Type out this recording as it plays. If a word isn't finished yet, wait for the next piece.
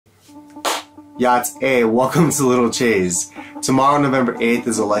Yachts A, welcome to Little Chase. Tomorrow, November 8th,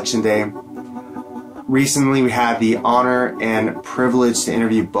 is Election Day. Recently, we had the honor and privilege to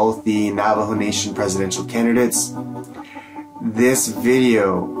interview both the Navajo Nation presidential candidates. This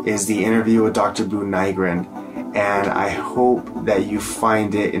video is the interview with Dr. Buu Nygren, and I hope that you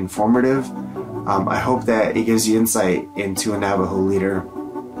find it informative. I hope that it gives you insight into a Navajo leader,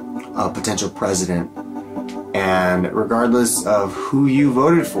 a potential president, and regardless of who you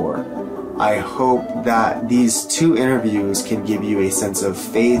voted for, I hope that these two interviews can give you a sense of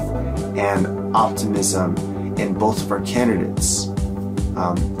faith and optimism in both of our candidates.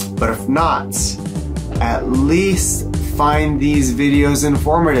 But if not, at least find these videos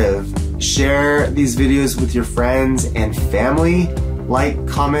informative. Share these videos with your friends and family. Like,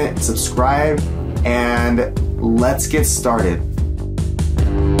 comment, subscribe, and let's get started.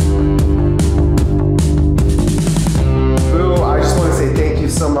 Boo, I just want to say thank you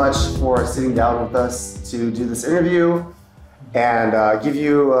so much for sitting down with us to do this interview and give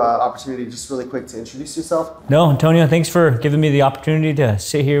you an opportunity just really quick to introduce yourself. No, Antonio, thanks for giving me the opportunity to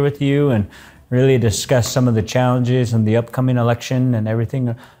sit here with you and really discuss some of the challenges and the upcoming election and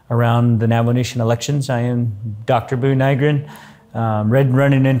everything around the Navajo Nation elections. I am Dr. Buu Nygren,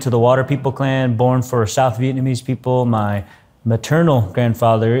 running into the Water People clan, born for South Vietnamese people. My maternal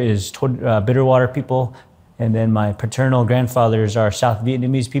grandfather is Bitterwater people, and then my paternal grandfathers are South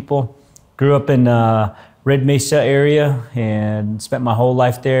Vietnamese people. Grew up in Red Mesa area and spent my whole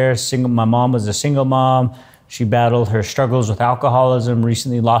life there. My mom was a single mom. She battled her struggles with alcoholism,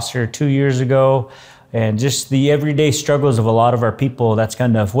 recently lost her 2 years ago. And just the everyday struggles of a lot of our people, that's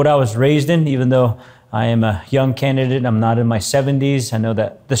kind of what I was raised in, even though I am a young candidate, I'm not in my 70s. I know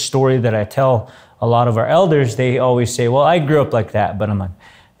that the story that I tell a lot of our elders, they always say, well, I grew up like that. But I'm like,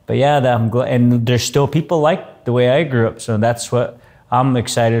 but yeah, I'm glad, and there's still people like the way I grew up. So that's what I'm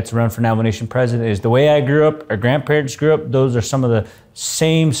excited to run for Navajo Nation president, is the way I grew up, our grandparents grew up. Those are some of the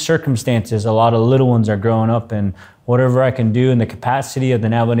same circumstances a lot of little ones are growing up, and whatever I can do in the capacity of the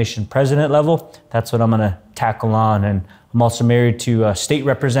Navajo Nation president level, that's what I'm gonna tackle on. And I'm also married to State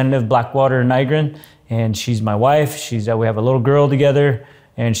Representative Blackwater Nygren, and she's my wife. We have a little girl together,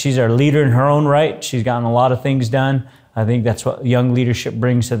 and she's our leader in her own right. She's gotten a lot of things done. I think that's what young leadership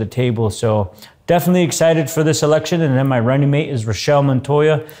brings to the table. So definitely excited for this election. And then my running mate is Rochelle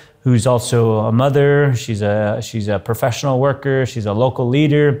Montoya, who's also a mother. She's a professional worker. She's a local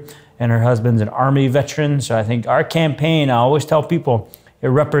leader, and her husband's an Army veteran. So I think our campaign, I always tell people, it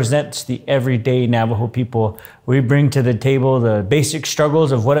represents the everyday Navajo people. We bring to the table the basic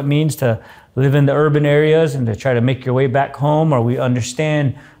struggles of what it means to live in the urban areas and to try to make your way back home, or we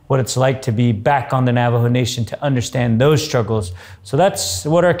understand what it's like to be back on the Navajo Nation, to understand those struggles. So that's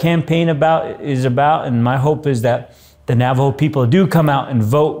what our campaign is about, and my hope is that the Navajo people do come out and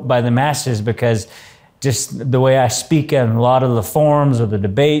vote by the masses, because just the way I speak in a lot of the forums or the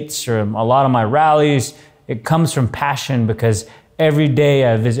debates or a lot of my rallies, it comes from passion, because every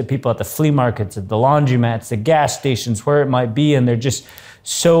day I visit people at the flea markets, at the laundromats, the gas stations, where it might be, and they're just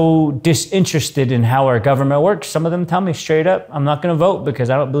so disinterested in how our government works. Some of them tell me straight up, I'm not going to vote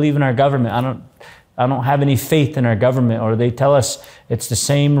because I don't believe in our government. I don't have any faith in our government, or they tell us it's the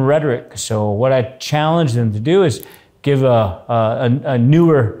same rhetoric. So what I challenge them to do is give a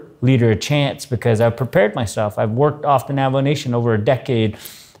newer leader a chance, because I've prepared myself. I've worked off the Navajo Nation over a decade.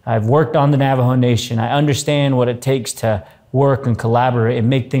 I've worked on the Navajo Nation. I understand what it takes to work and collaborate and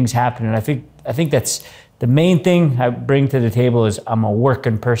make things happen. And I think that's the main thing I bring to the table, is I'm a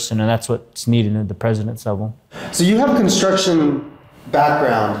working person, and that's what's needed at the president's level. So you have a construction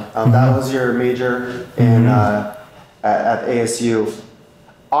background. That was your major in, at ASU.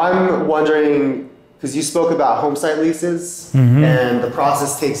 I'm wondering, because you spoke about homesite leases, and the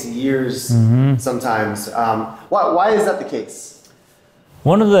process takes years sometimes. Why is that the case?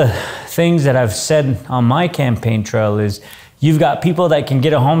 One of the things that I've said on my campaign trail is, you've got people that can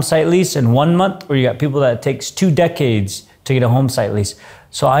get a home site lease in 1 month, or you got people that it takes 2 decades to get a home site lease.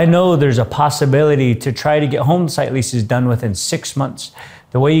 So I know there's a possibility to try to get home site leases done within 6 months.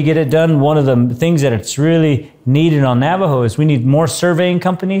 The way you get it done, one of the things that it's really needed on Navajo is we need more surveying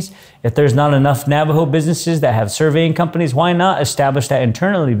companies. If there's not enough Navajo businesses that have surveying companies, why not establish that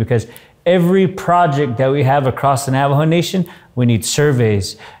internally? Because every project that we have across the Navajo Nation, we need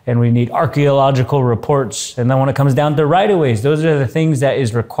surveys and we need archaeological reports. And then when it comes down to right-of-ways, those are the things that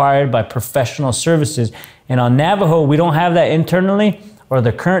is required by professional services. And on Navajo, we don't have that internally, or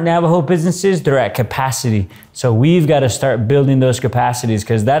the current Navajo businesses, they're at capacity. So we've got to start building those capacities,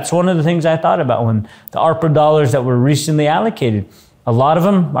 because that's one of the things I thought about when the ARPA dollars that were recently allocated, a lot of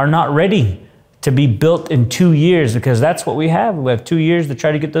them are not ready to be built in 2 years, because that's what we have. We have 2 years to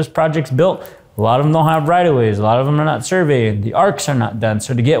try to get those projects built. A lot of them don't have right-of-ways. A lot of them are not surveyed. The arcs are not done.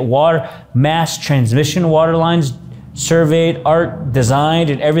 So to get water, mass transmission water lines surveyed, arc designed,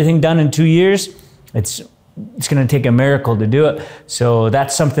 and everything done in 2 years, it's going to take a miracle to do it. So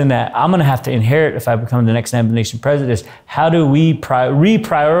that's something that I'm going to have to inherit if I become the next Navajo Nation president, is how do we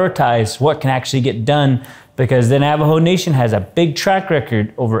reprioritize what can actually get done? Because the Navajo Nation has a big track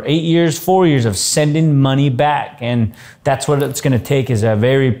record over 8 years, 4 years of sending money back. And that's what it's going to take, is a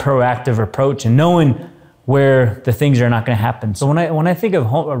very proactive approach and knowing where the things are not going to happen. So when I think of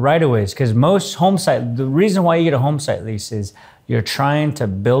right-of-ways, because most the reason why you get a home site lease is you're trying to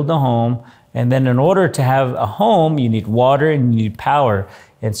build a home, and then in order to have a home, you need water and you need power.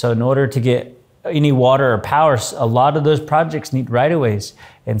 And so in order to get any water or power, a lot of those projects need right-of-ways.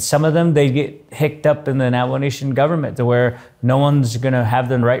 And some of them, they get hicked up in the Navajo Nation government to where no one's going to have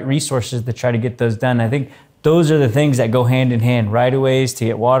the right resources to try to get those done. I think those are the things that go hand in hand: right-of-ways to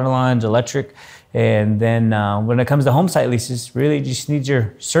get water lines, electric. And then when it comes to home site leases, really just need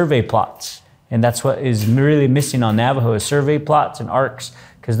your survey plots. And that's what is really missing on Navajo, is survey plots and arcs,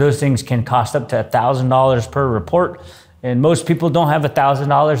 because those things can cost up to $1,000 per report. And most people don't have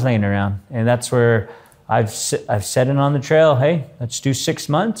 $1,000 laying around. And that's where I've said it on the trail, hey, let's do 6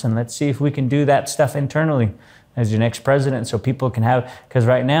 months and let's see if we can do that stuff internally as your next president, so people can have, because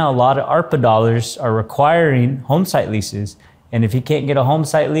right now a lot of ARPA dollars are requiring home site leases. And if you can't get a home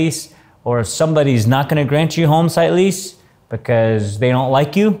site lease, or if somebody's not going to grant you a home site lease because they don't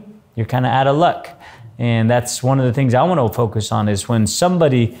like you, you're kind of out of luck. And that's one of the things I want to focus on, is when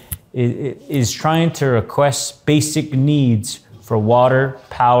somebody is trying to request basic needs for water,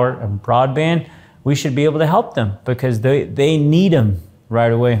 power, and broadband, we should be able to help them because they need them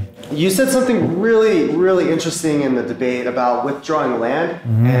right away. You said something really, really interesting in the debate about withdrawing land.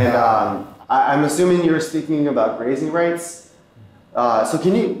 Mm-hmm. And I'm assuming you were speaking about grazing rights. So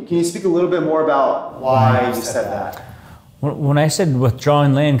can you speak a little bit more about why you said that? When I said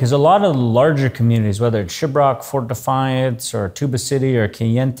withdrawing land, because a lot of the larger communities, whether it's Shiprock, Fort Defiance, or Tuba City, or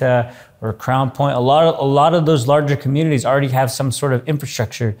Kayenta, or Crown Point, a lot of those larger communities already have some sort of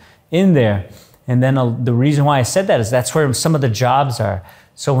infrastructure in there. And then the reason why I said that is that's where some of the jobs are.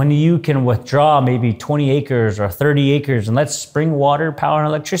 So when you can withdraw maybe 20 acres or 30 acres, and let's bring water, power, and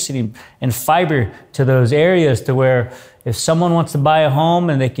electricity and fiber to those areas, to where if someone wants to buy a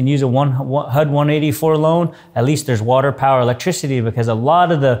home and they can use a HUD 184 loan, at least there's water, power, electricity, because a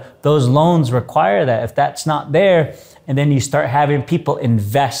lot of those loans require that. If that's not there, and then you start having people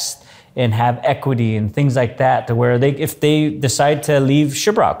invest and have equity and things like that, to where if they decide to leave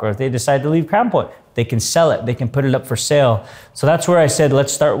Shiprock, or if they decide to leave Crown Point, they can sell it, they can put it up for sale. So that's where I said,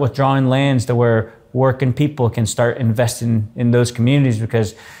 let's start withdrawing lands to where working people can start investing in those communities,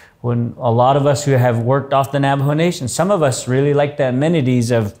 because when a lot of us who have worked off the Navajo Nation, some of us really like the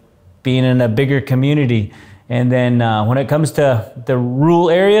amenities of being in a bigger community. And then when it comes to the rural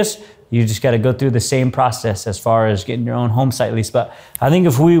areas, you just got to go through the same process as far as getting your own home site lease. But I think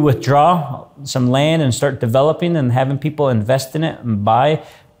if we withdraw some land and start developing and having people invest in it and buy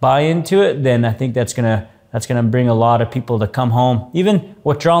into it, then I think that's gonna bring a lot of people to come home. Even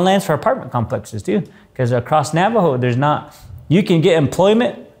withdraw lands for apartment complexes too, because across Navajo, you can get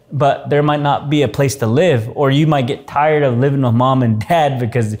employment, but there might not be a place to live, or you might get tired of living with mom and dad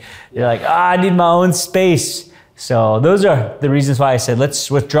because you're like, I need my own space. So those are the reasons why I said, let's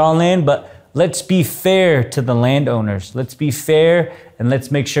withdraw land, but let's be fair to the landowners. Let's be fair, and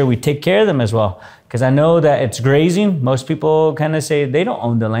let's make sure we take care of them as well. Because I know that it's grazing. Most people kind of say they don't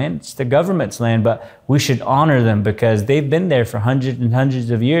own the land, it's the government's land, but we should honor them because they've been there for hundreds and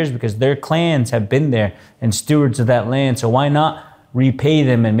hundreds of years, because their clans have been there and stewards of that land. So why not repay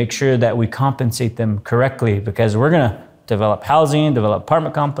them and make sure that we compensate them correctly, because we're going to develop housing, develop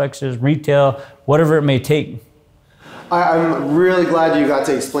apartment complexes, retail, whatever it may take. I'm really glad you got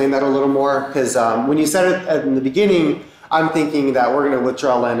to explain that a little more, because when you said it in the beginning, I'm thinking that we're going to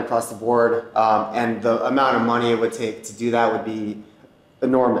withdraw land across the board, and the amount of money it would take to do that would be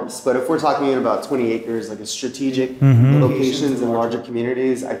enormous. But if we're talking about 20 acres, like a strategic locations in larger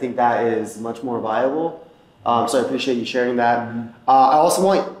communities, I think that is much more viable. So I appreciate you sharing that. I also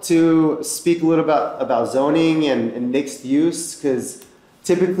want to speak a little bit about zoning and mixed use, because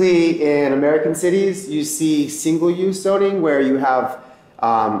typically in American cities, you see single-use zoning where you have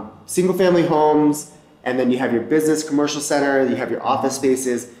single-family homes, and then you have your business commercial center, you have your office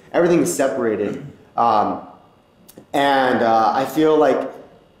spaces, everything is separated. I feel like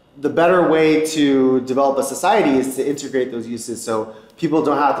the better way to develop a society is to integrate those uses so people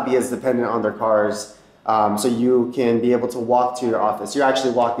don't have to be as dependent on their cars. So you can be able to walk to your office. You're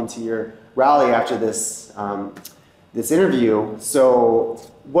actually walking to your rally after this this interview. So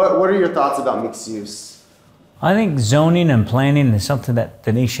what are your thoughts about mixed use? I think zoning and planning is something that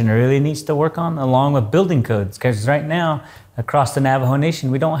the nation really needs to work on, along with building codes. Because right now, across the Navajo Nation,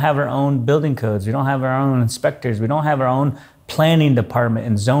 we don't have our own building codes. We don't have our own inspectors. We don't have our own planning department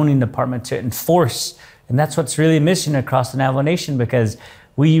and zoning department to enforce. And that's what's really missing across the Navajo Nation, because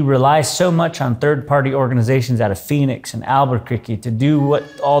we rely so much on third-party organizations out of Phoenix and Albuquerque to do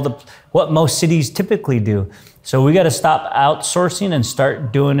what most cities typically do. So we got to stop outsourcing and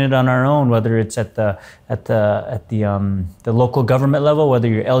start doing it on our own, whether it's at the local government level, whether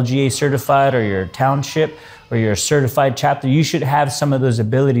you're LGA certified or you're a township or you're a certified chapter. You should have some of those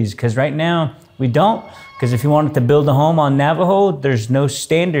abilities, because right now we don't. Because if you wanted to build a home on Navajo, there's no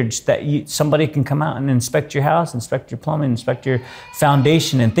standards that somebody can come out and inspect your house, inspect your plumbing, inspect your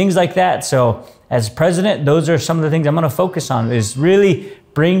foundation and things like that. So as president, those are some of the things I'm going to focus on, is really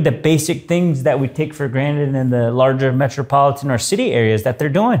bring the basic things that we take for granted in the larger metropolitan or city areas that they're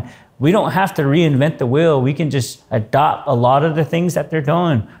doing. We don't have to reinvent the wheel. We can just adopt a lot of the things that they're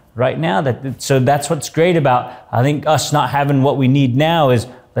doing right now. So that's what's great about, I think, us not having what we need now is,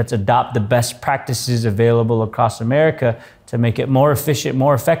 let's adopt the best practices available across America to make it more efficient,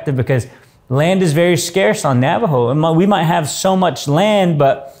 more effective, because land is very scarce on Navajo. And we might have so much land,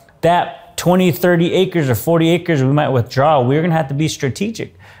 but that 20, 30 acres or 40 acres we might withdraw. We're gonna have to be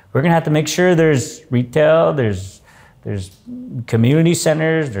strategic. We're gonna have to make sure there's retail, there's community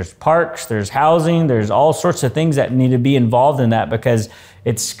centers, there's parks, there's housing, there's all sorts of things that need to be involved in that, because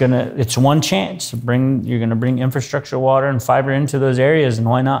it's one chance. You're gonna bring infrastructure, water, and fiber into those areas, and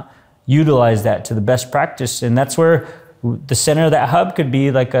why not utilize that to the best practice? And that's where the center of that hub could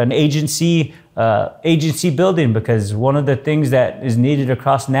be like an agency building, because one of the things that is needed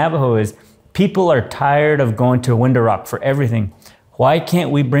across Navajo is people are tired of going to Window Rock for everything. Why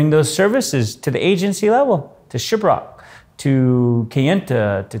can't we bring those services to the agency level, to Shiprock, to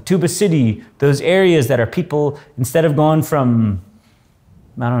Kayenta, to Tuba City, those areas that are people, instead of going from,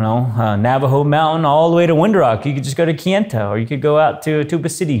 I don't know, Navajo Mountain all the way to Window Rock, you could just go to Kayenta, or you could go out to Tuba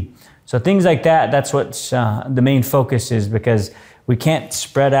City. So things like that, that's what the main focus is, because we can't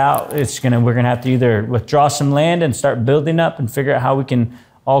spread out. We're gonna have to either withdraw some land and start building up and figure out how we can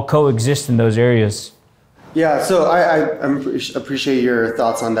all coexist in those areas. Yeah, so I appreciate your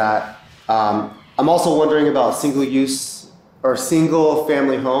thoughts on that. I'm also wondering about single-use or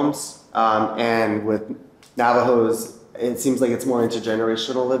single-family homes, and with Navajos, it seems like it's more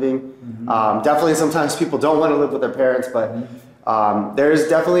intergenerational living. Mm-hmm. Definitely sometimes people don't want to live with their parents, but there's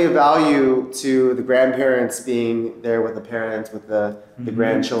definitely a value to the grandparents being there with the parents, with the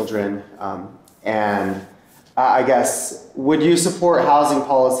grandchildren. And I guess, would you support housing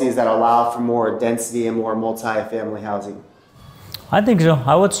policies that allow for more density and more multi-family housing? I think so.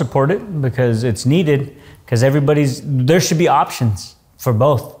 I would support it, because it's needed, because there should be options for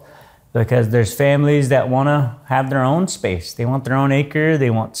both. Because there's families that want to have their own space. They want their own acre, they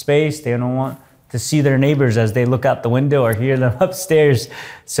want space, they don't want to see their neighbors as they look out the window or hear them upstairs.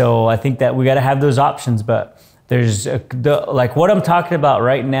 So I think that we got to have those options. But there's like what I'm talking about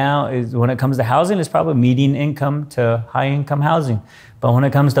right now is, when it comes to housing, is probably median income to high income housing. But when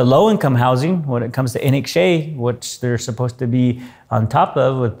it comes to low income housing, when it comes to NHA, which they're supposed to be on top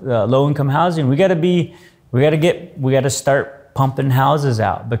of with low income housing, we got to start pumping houses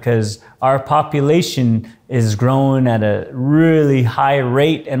out, because our population is growing at a really high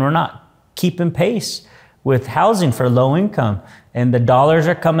rate, and we're not keeping pace with housing for low income. And the dollars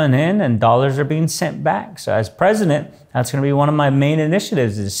are coming in and dollars are being sent back. So as president, that's going to be one of my main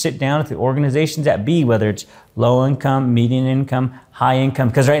initiatives, is sit down with the organizations that be, whether it's low income, median income, high income.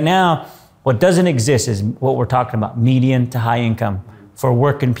 Because right now, what doesn't exist is what we're talking about, median to high income for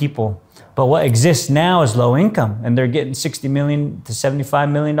working people. But what exists now is low income, and they're getting $60 million to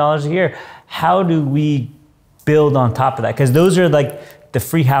 $75 million a year. How do we build on top of that? Because those are like the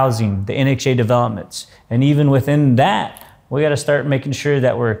free housing, the NHA developments. And even within that, we got to start making sure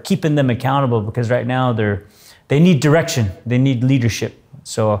that we're keeping them accountable, because right now they need direction, they need leadership.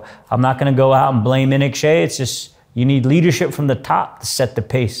 So I'm not going to go out and blame NHA. It's just, you need leadership from the top to set the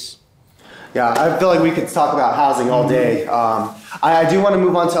pace. Yeah, I feel like we could talk about housing all day. I do want to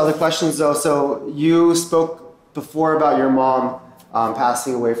move on to other questions though. So you spoke before about your mom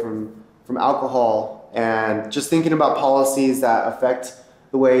passing away from alcohol, and just thinking about policies that affect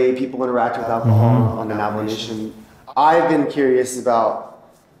the way people interact with alcohol on the Navajo Nation. I've been curious about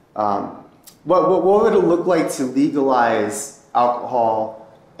what would it look like to legalize alcohol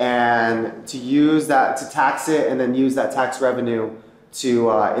and to use that, to tax it, and then use that tax revenue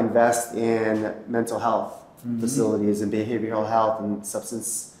to invest in mental health facilities and behavioral health and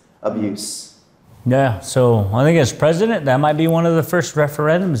substance abuse. Yeah, so I think as president, that might be one of the first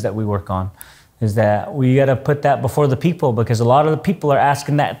referendums that we work on, is that we got to put that before the people, because a lot of the people are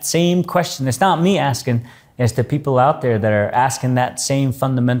asking that same question. It's not me asking, it's the people out there that are asking that same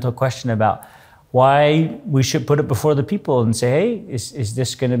fundamental question about why we should put it before the people and say, hey, is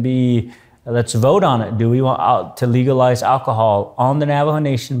this going to be, let's vote on it. Do we want to legalize alcohol on the Navajo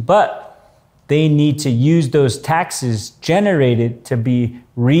Nation? But they need to use those taxes generated to be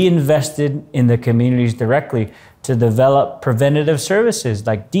reinvested in the communities directly, to develop preventative services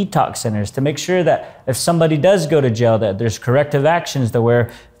like detox centers, to make sure that if somebody does go to jail, that there's corrective actions to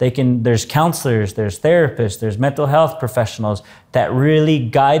where there's counselors, there's therapists, there's mental health professionals that really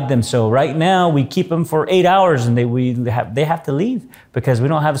guide them. So right now we keep them for 8 hours and they have to leave because we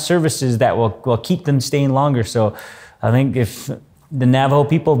don't have services that will keep them staying longer. So I think if the Navajo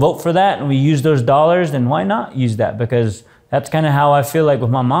people vote for that and we use those dollars, then why not use that? Because that's kind of how I feel like with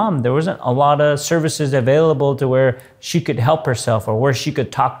my mom. There wasn't a lot of services available to where she could help herself, or where she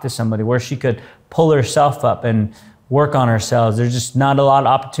could talk to somebody, where she could pull herself up and work on herself. There's just not a lot of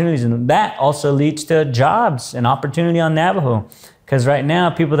opportunities. And that also leads to jobs and opportunity on Navajo. Because right now,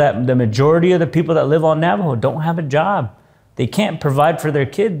 the majority of the people that live on Navajo don't have a job. They can't provide for their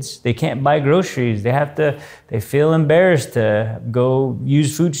kids. They can't buy groceries. They feel embarrassed to go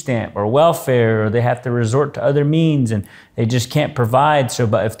use food stamp or welfare, or they have to resort to other means, and they just can't provide. So,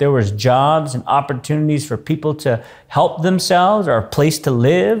 but if there was jobs and opportunities for people to help themselves, or a place to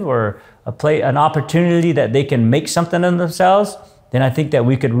live, or an opportunity that they can make something of themselves, then I think that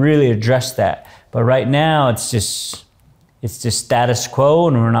we could really address that. But right now, it's just status quo,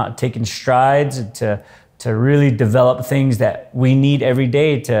 and we're not taking strides to really develop things that we need every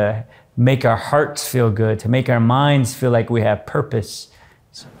day to make our hearts feel good, to make our minds feel like we have purpose.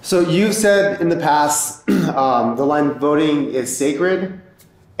 So you've said in the past, the line voting is sacred,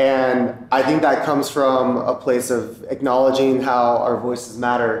 and I think that comes from a place of acknowledging how our voices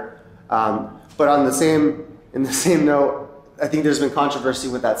matter. But in the same note, I think there's been controversy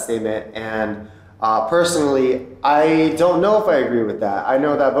with that statement, and personally, I don't know if I agree with that. I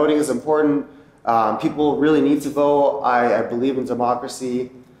know that voting is important. People really need to vote. I believe in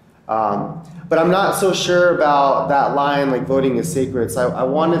democracy. But I'm not so sure about that line, like voting is sacred. So I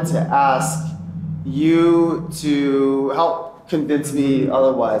wanted to ask you to help convince me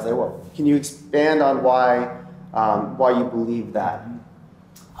otherwise. Can you expand on why you believe that?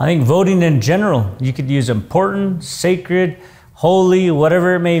 I think voting in general, you could use important, sacred, holy,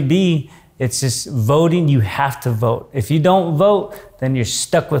 whatever it may be. It's just voting. You have to vote. If you don't vote, then you're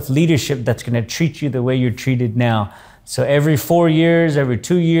stuck with leadership that's going to treat you the way you're treated now. So every 4 years, every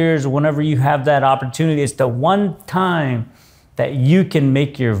 2 years, whenever you have that opportunity, it's the one time that you can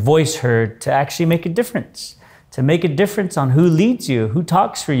make your voice heard to actually make a difference, to make a difference on who leads you, who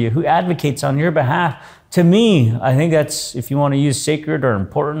talks for you, who advocates on your behalf. To me, I think that's, if you want to use sacred or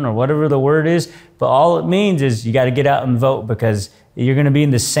important or whatever the word is, but all it means is you got to get out and vote, because you're going to be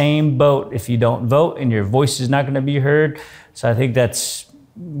in the same boat if you don't vote, and your voice is not going to be heard. So I think that's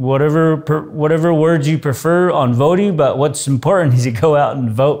whatever words you prefer on voting, but what's important is you go out and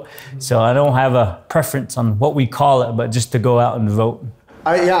vote. So I don't have a preference on what we call it, but just to go out and vote.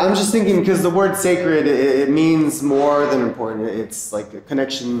 I'm just thinking, because the word sacred, it means more than important. It's like a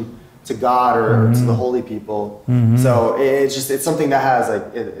connection to God or to the holy people. So it's something that has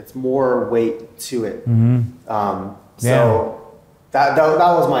it's more weight to it. That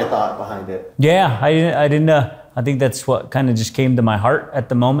was my thought behind it. Yeah, I think that's what kind of just came to my heart at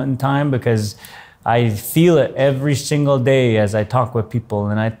the moment in time, because I feel it every single day as I talk with people,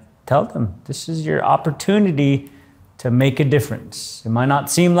 and I tell them, this is your opportunity to make a difference. It might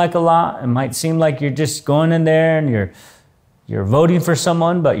not seem like a lot. It might seem like you're just going in there and you're voting for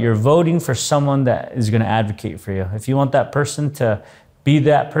someone, but you're voting for someone that is going to advocate for you. If you want that person to be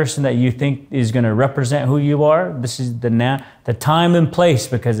that person that you think is going to represent who you are, this is the time and place,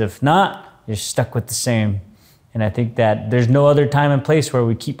 because if not, you're stuck with the same. And I think that there's no other time and place where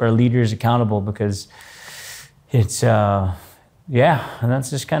we keep our leaders accountable, because it's, and that's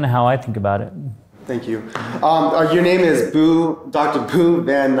just kind of how I think about it. Thank you. Your name is Dr. Buu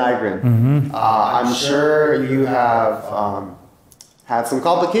Nygren. I'm sure you have had some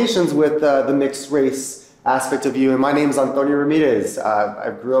complications with the mixed race aspect of you. And my name is Antonio Ramirez.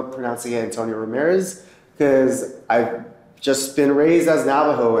 I grew up pronouncing it Antonio Ramirez because I've just been raised as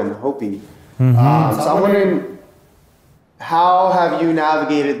Navajo and Hopi. So I'm wondering, how have you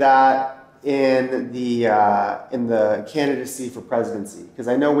navigated that in the candidacy for presidency? Because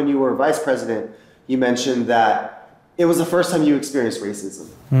I know when you were vice president, you mentioned that it was the first time you experienced racism.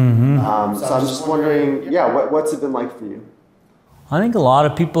 So I'm just wondering, what's it been like for you? I think a lot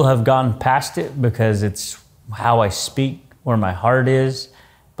of people have gotten past it because it's how I speak, where my heart is.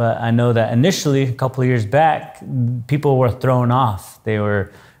 But I know that initially, a couple of years back, people were thrown off. They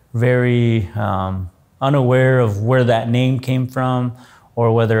were very unaware of where that name came from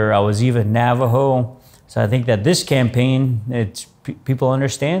or whether I was even Navajo. So I think that this campaign, people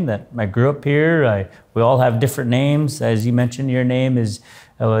understand that I grew up here. We all have different names. As you mentioned, your name is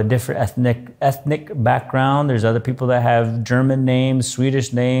a different ethnic background. There's other people that have German names,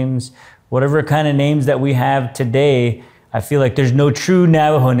 Swedish names, whatever kind of names that we have today. I feel like there's no true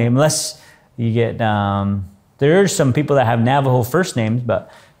Navajo name unless you get, there are some people that have Navajo first names,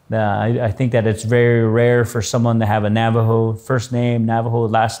 but I think that it's very rare for someone to have a Navajo first name, Navajo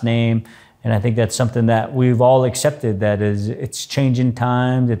last name. And I think that's something that we've all accepted, that is, it's changing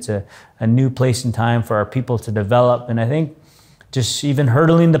times. It's a new place and time for our people to develop. And I think just even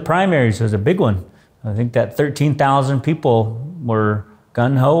hurdling the primaries was a big one. I think that 13,000 people were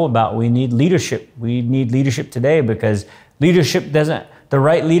gung-ho about we need leadership. We need leadership today because the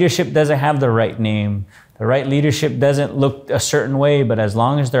right leadership doesn't have the right name. The right leadership doesn't look a certain way, but as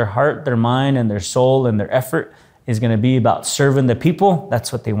long as their heart, their mind, and their soul and their effort is going to be about serving the people,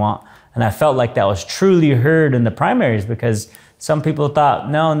 that's what they want. And I felt like that was truly heard in the primaries because some people thought,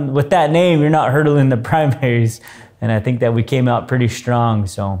 no, with that name, you're not hurdling the primaries. And I think that we came out pretty strong,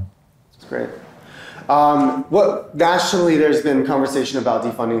 so. That's great. Nationally, there's been conversation about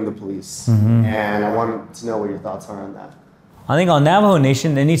defunding the police, and I wanted to know what your thoughts are on that. I think on Navajo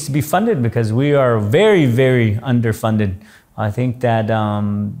Nation, it needs to be funded because we are very, very underfunded. I think that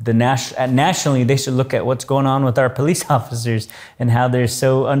nationally, they should look at what's going on with our police officers and how they're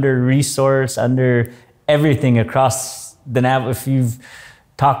so under-resourced, under everything across the Navajo. If you've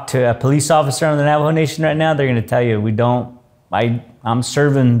talked to a police officer on the Navajo Nation right now, they're going to tell you, I'm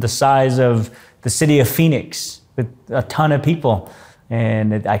serving the size of the city of Phoenix with a ton of people,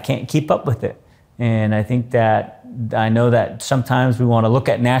 and I can't keep up with it. And I think that, I know that sometimes we want to look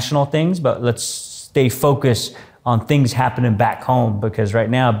at national things, but let's stay focused on things happening back home, because right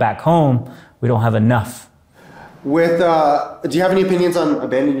now, back home, we don't have enough. Do you have any opinions on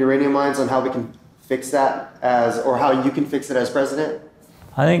abandoned uranium mines, on how we can fix that or how you can fix it as president?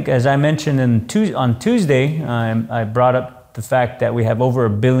 I think, as I mentioned on Tuesday, I brought up the fact that we have over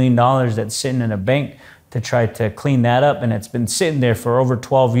 $1 billion that's sitting in a bank to try to clean that up, and it's been sitting there for over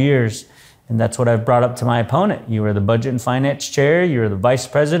 12 years. And that's what I've brought up to my opponent. You were the budget and finance chair, you were the vice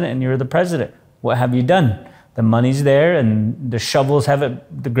president, and you were the president. What have you done? The money's there, and the shovels the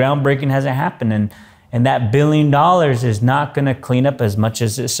groundbreaking hasn't happened. And that $1 billion is not going to clean up as much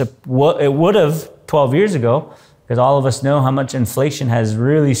as it would have 12 years ago, because all of us know how much inflation has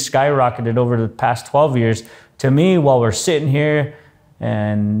really skyrocketed over the past 12 years. To me, while we're sitting here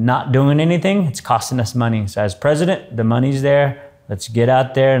and not doing anything, it's costing us money. So as president, the money's there. Let's get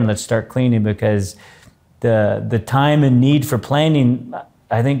out there and let's start cleaning, because the time and need for planning,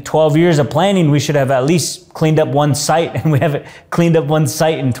 I think 12 years of planning, we should have at least cleaned up one site, and we haven't cleaned up one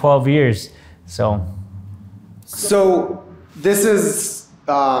site in 12 years. So this is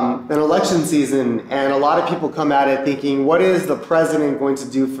an election season, and a lot of people come at it thinking, what is the president going to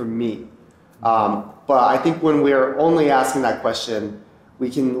do for me? But I think when we're only asking that question, we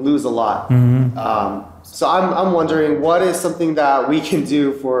can lose a lot. So I'm wondering, what is something that we can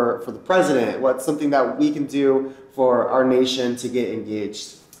do for the president? What's something that we can do for our nation to get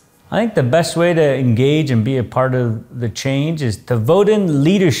engaged? I think the best way to engage and be a part of the change is to vote in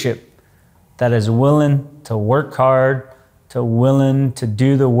leadership that is willing to work hard, to willing to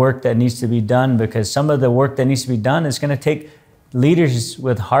do the work that needs to be done, because some of the work that needs to be done is going to take leaders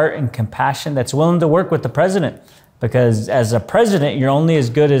with heart and compassion that's willing to work with the president. Because as a president, you're only as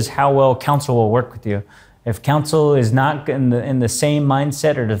good as how well council will work with you. If council is not in the same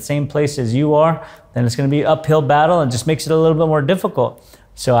mindset or the same place as you are, then it's going to be an uphill battle and just makes it a little bit more difficult.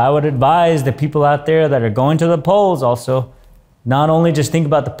 So I would advise the people out there that are going to the polls also, not only just think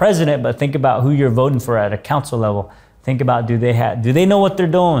about the president, but think about who you're voting for at a council level. Think about, do they know what they're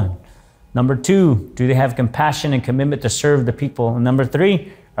doing? Number two, do they have compassion and commitment to serve the people? And number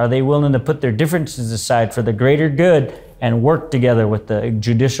three, are they willing to put their differences aside for the greater good and work together with the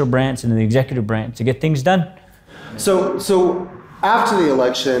judicial branch and the executive branch to get things done? So after the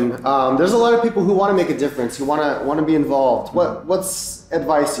election, there's a lot of people who want to make a difference, who want to be involved. What's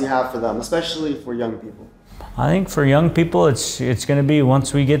advice you have for them, especially for young people? I think for young people, it's going to be,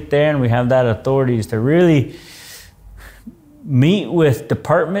 once we get there and we have that authority, is to really meet with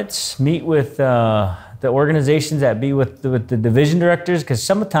departments, meet with the organizations that be with the division directors, because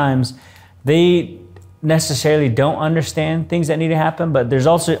sometimes they necessarily don't understand things that need to happen, but there's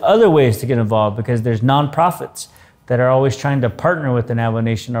also other ways to get involved, because there's nonprofits that are always trying to partner with the Navajo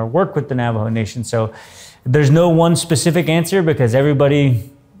Nation or work with the Navajo Nation. So there's no one specific answer because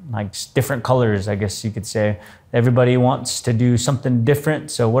everybody likes different colors, I guess you could say. Everybody wants to do something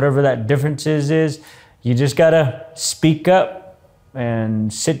different. So whatever that difference is you just gotta speak up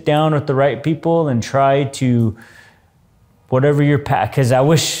and sit down with the right people and try to, whatever your path, because I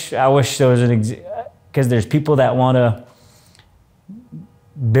wish there was because there's people that want to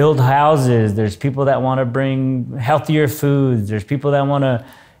build houses, there's people that want to bring healthier foods, there's people that want to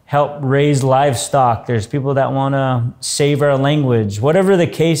help raise livestock, there's people that want to save our language. Whatever the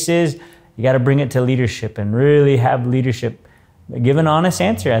case is, you got to bring it to leadership and really have leadership give an honest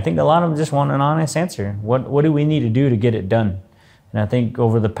answer. I think a lot of them just want an honest answer. What do we need to do to get it done? And I think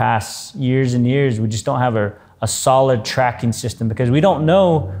over the past years and years, we just don't have a solid tracking system because we don't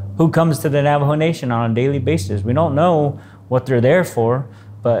know who comes to the Navajo Nation on a daily basis. We don't know what they're there for.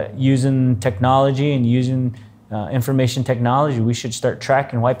 But using technology and using information technology, we should start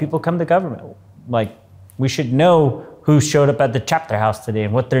tracking why people come to government. Like, we should know who showed up at the chapter house today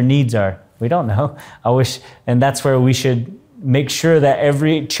and what their needs are. We don't know. And that's where we should make sure that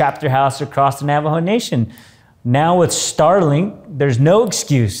every chapter house across the Navajo Nation, now with Starlink, there's no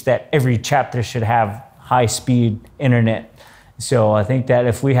excuse that every chapter should have high-speed internet. So I think that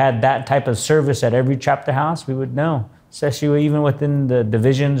if we had that type of service at every chapter house, we would know, especially even within the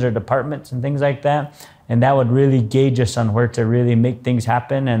divisions or departments and things like that. And that would really gauge us on where to really make things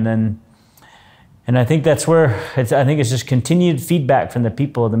happen. And I think that's where, I think it's just continued feedback from the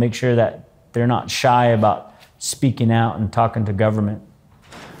people to make sure that they're not shy about speaking out and talking to government.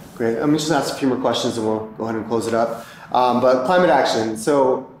 Great. I'm just going to ask a few more questions and we'll go ahead and close it up. But climate action.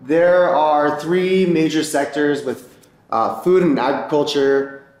 So there are three major sectors with food and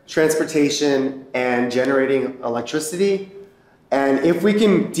agriculture, transportation, and generating electricity. And if we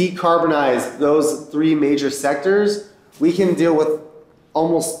can decarbonize those three major sectors, we can deal with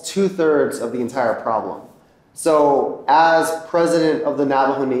almost 2/3 of the entire problem. So as president of the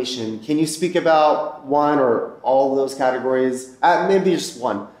Navajo Nation, can you speak about one or all of those categories? Maybe just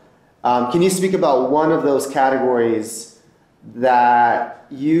one. Can you speak about one of those categories that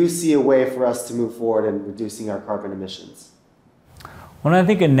you see a way for us to move forward in reducing our carbon emissions? When I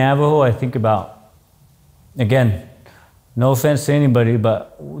think of Navajo, I think about, again, no offense to anybody,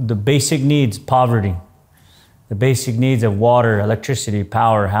 but the basic needs, poverty, the basic needs of water, electricity,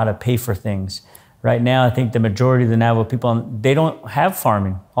 power, how to pay for things. Right now, I think the majority of the Navajo people, they don't have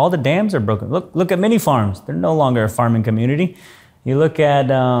farming. All the dams are broken. Look at many farms. They're no longer a farming community. You look at,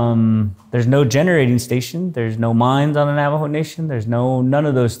 there's no generating station. There's no mines on the Navajo Nation. There's none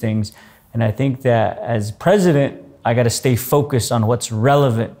of those things. And I think that as president, I got to stay focused on what's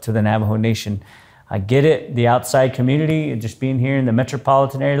relevant to the Navajo Nation. I get it, the outside community, just being here in the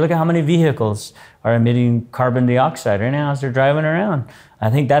metropolitan area, look at how many vehicles are emitting carbon dioxide right now as they're driving around. I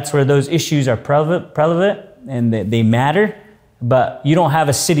think that's where those issues are prevalent and they matter, but you don't have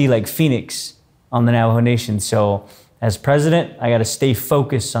a city like Phoenix on the Navajo Nation. So as president, I got to stay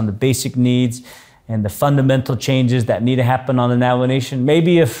focused on the basic needs and the fundamental changes that need to happen on the Navajo Nation.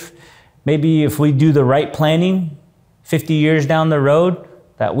 Maybe if we do the right planning 50 years down the road,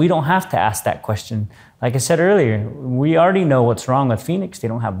 that we don't have to ask that question. Like I said earlier, we already know what's wrong with Phoenix. They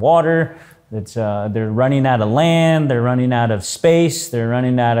don't have water. They're running out of land. They're running out of space. They're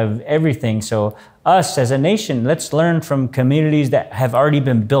running out of everything. So us as a nation, let's learn from communities that have already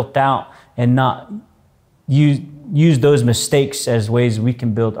been built out and not use those mistakes as ways we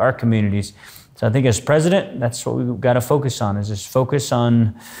can build our communities. So I think as president, that's what we've got to focus on, is just focus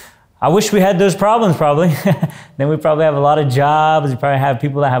on, I wish we had those problems probably. Then we probably have a lot of jobs. We probably have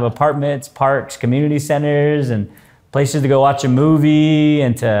people that have apartments, parks, community centers, and places to go watch a movie,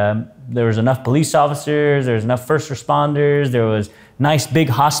 and there was enough police officers, there was enough first responders, there was nice big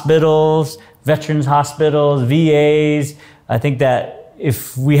hospitals, veterans hospitals, VAs. I think that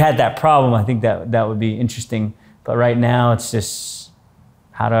if we had that problem, I think that would be interesting. But right now it's just,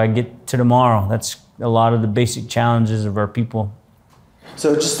 how do I get to tomorrow? That's a lot of the basic challenges of our people.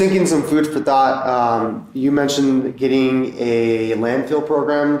 So just thinking some food for thought, you mentioned getting a landfill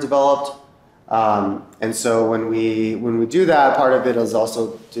program developed. And so when we do that, part of it is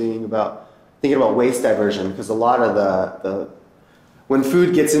also thinking about waste diversion, because a lot of when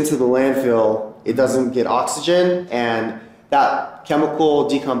food gets into the landfill, it doesn't get oxygen, and that chemical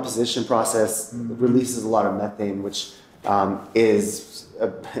decomposition process releases a lot of methane, which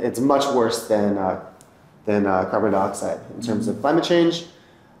it's much worse than carbon dioxide in terms of climate change.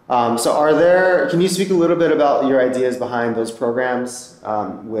 So can you speak a little bit about your ideas behind those programs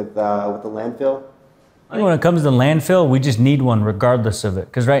with the landfill? I think when it comes to landfill, we just need one regardless of it.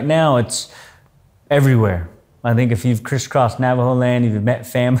 Because right now it's everywhere. I think if you've crisscrossed Navajo land, you've met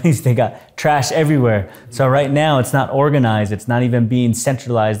families, they got trash everywhere. So right now it's not organized. It's not even being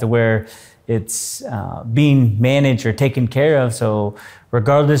centralized to where it's being managed or taken care of. So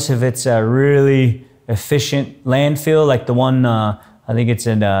regardless if it's a really efficient landfill, like the one, I think it's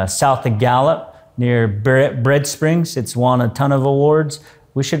in south of Gallup near Bread Springs, it's won a ton of awards.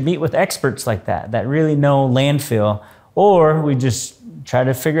 We should meet with experts like that really know landfill, or we just try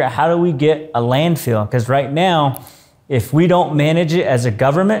to figure out how do we get a landfill? Because right now, if we don't manage it as a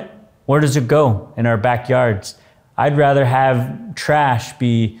government, where does it go? In our backyards. I'd rather have trash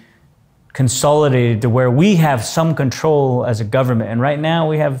be consolidated to where we have some control as a government. And right now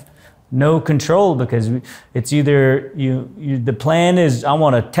we have no control because it's either the plan is I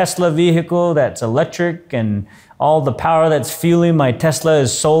want a Tesla vehicle that's electric and all the power that's fueling my Tesla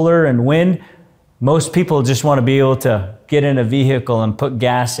is solar and wind. Most people just want to be able to get in a vehicle and put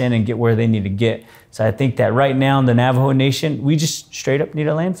gas in and get where they need to get. So I think that right now in the Navajo Nation, we just straight up need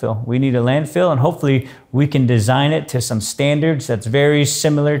a landfill. We need a landfill, and hopefully we can design it to some standards that's very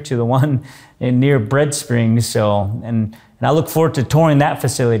similar to the one near Bread Springs. So, and I look forward to touring that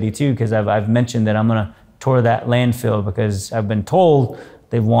facility too, because I've mentioned that I'm gonna tour that landfill because I've been told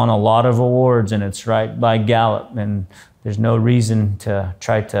they've won a lot of awards and it's right by Gallup, and there's no reason to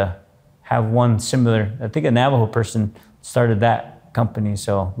try to have one similar. I think a Navajo person started that company,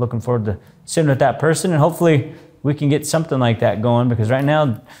 so looking forward to sitting with that person, and hopefully we can get something like that going, because right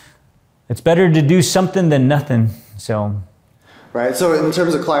now it's better to do something than nothing. So right, so in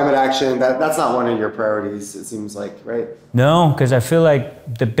terms of climate action, that's not one of your priorities, it seems like, right? No, because I feel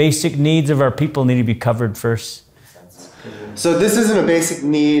like the basic needs of our people need to be covered first. So this isn't a basic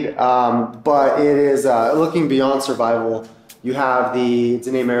need, but it is looking beyond survival. You have the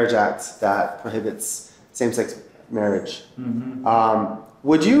Diné Marriage Act that prohibits same-sex marriage. Mm-hmm.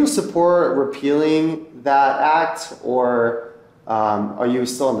 Would you support repealing that act, or are you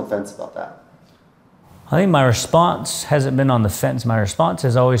still on the fence about that? I think my response hasn't been on the fence. My response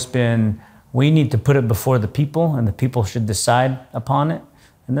has always been, we need to put it before the people, and the people should decide upon it.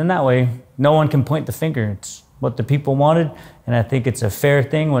 And then that way, no one can point the finger. It's what the people wanted, and I think it's a fair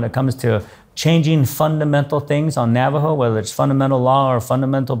thing when it comes to changing fundamental things on Navajo, whether it's fundamental law or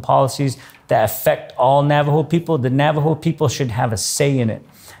fundamental policies that affect all Navajo people. The Navajo people should have a say in it.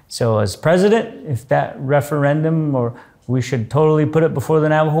 So as president, if that referendum, or we should totally put it before the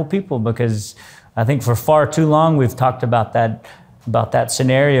Navajo people, because I think for far too long we've talked about that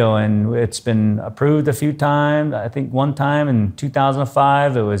scenario, and it's been approved a few times. I think one time in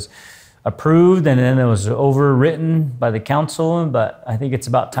 2005 it was approved and then it was overwritten by the council, but I think it's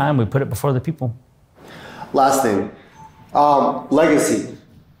about time we put it before the people. Last thing, legacy.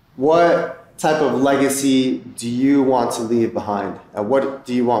 What type of legacy do you want to leave behind? What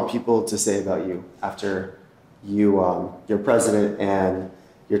do you want people to say about you after you're president and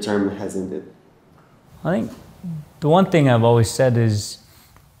your term has ended? I think the one thing I've always said is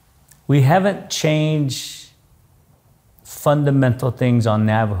we haven't changed fundamental things on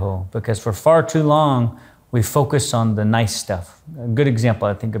Navajo, because for far too long we focus on the nice stuff. A good example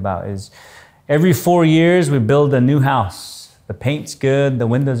I think about is every 4 years we build a new house. The paint's good, the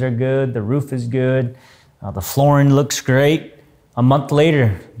windows are good, the roof is good, the flooring looks great. A month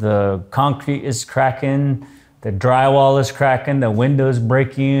later, the concrete is cracking, the drywall is cracking, the windows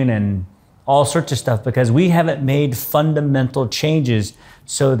breaking, and all sorts of stuff, because we haven't made fundamental changes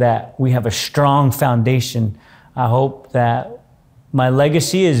so that we have a strong foundation. I hope that my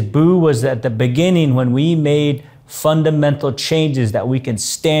legacy is Buu was at the beginning when we made fundamental changes that we can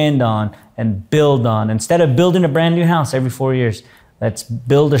stand on and build on. Instead of building a brand new house every 4 years, let's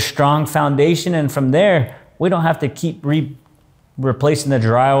build a strong foundation, and from there, we don't have to keep replacing the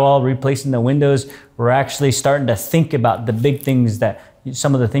drywall, replacing the windows. We're actually starting to think about the big things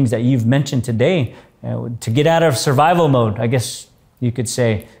some of the things that you've mentioned today, to get out of survival mode, I guess you could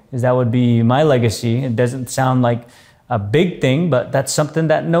say, is that would be my legacy. It doesn't sound like a big thing, but that's something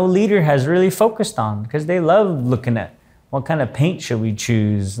that no leader has really focused on, because they love looking at what kind of paint should we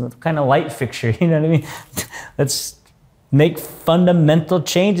choose, what kind of light fixture, you know what I mean? Let's make fundamental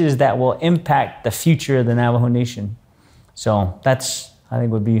changes that will impact the future of the Navajo Nation. So that's, I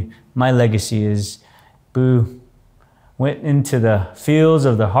think, would be my legacy, is Buu went into the fields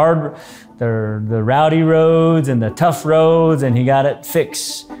of the rowdy roads and the tough roads, and he got it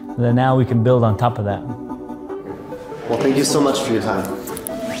fixed. And then now we can build on top of that. Well, thank you so much for your time.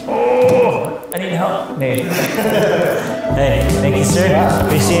 Oh, I need help. Hey, hey, thank you, sir.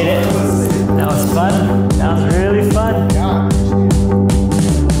 Appreciate it. That was fun. That was really fun.